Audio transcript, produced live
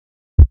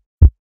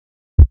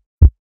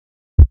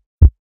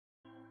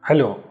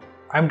Hello,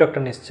 I'm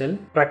Dr. Nischal,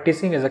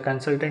 practicing as a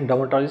consultant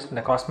dermatologist and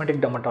a cosmetic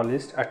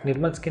dermatologist at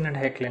Nirmal Skin and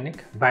Hair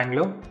Clinic,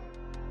 Bangalore.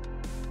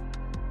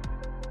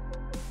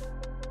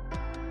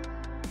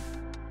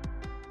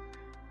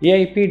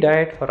 AIP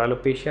diet for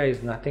alopecia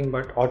is nothing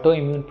but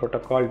autoimmune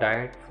protocol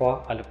diet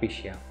for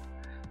alopecia.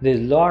 There is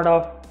a lot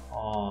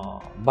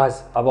of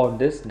buzz about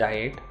this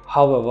diet.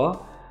 However,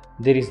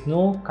 there is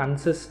no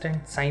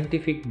consistent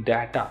scientific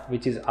data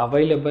which is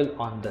available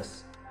on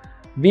this.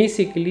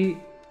 Basically,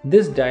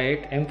 this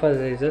diet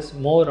emphasizes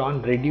more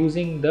on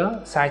reducing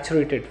the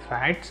saturated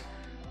fats,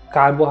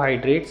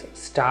 carbohydrates,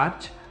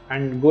 starch,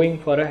 and going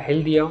for a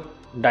healthier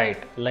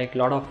diet like a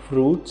lot of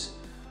fruits,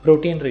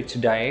 protein rich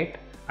diet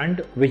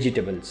and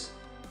vegetables.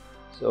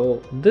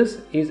 So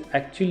this is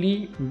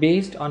actually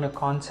based on a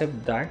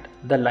concept that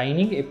the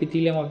lining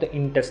epithelium of the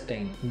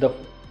intestine, the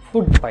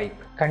food pipe,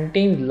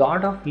 contains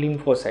lot of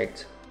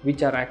lymphocytes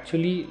which are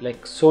actually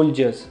like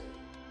soldiers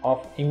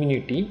of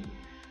immunity,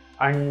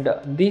 and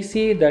they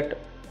say that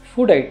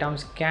food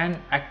items can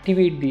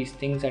activate these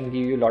things and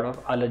give you a lot of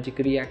allergic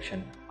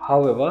reaction.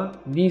 However,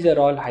 these are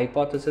all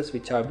hypotheses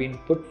which have been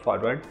put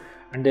forward,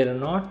 and there are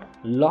not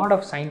a lot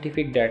of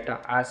scientific data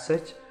as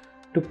such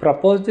to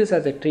propose this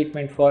as a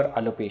treatment for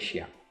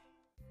alopecia.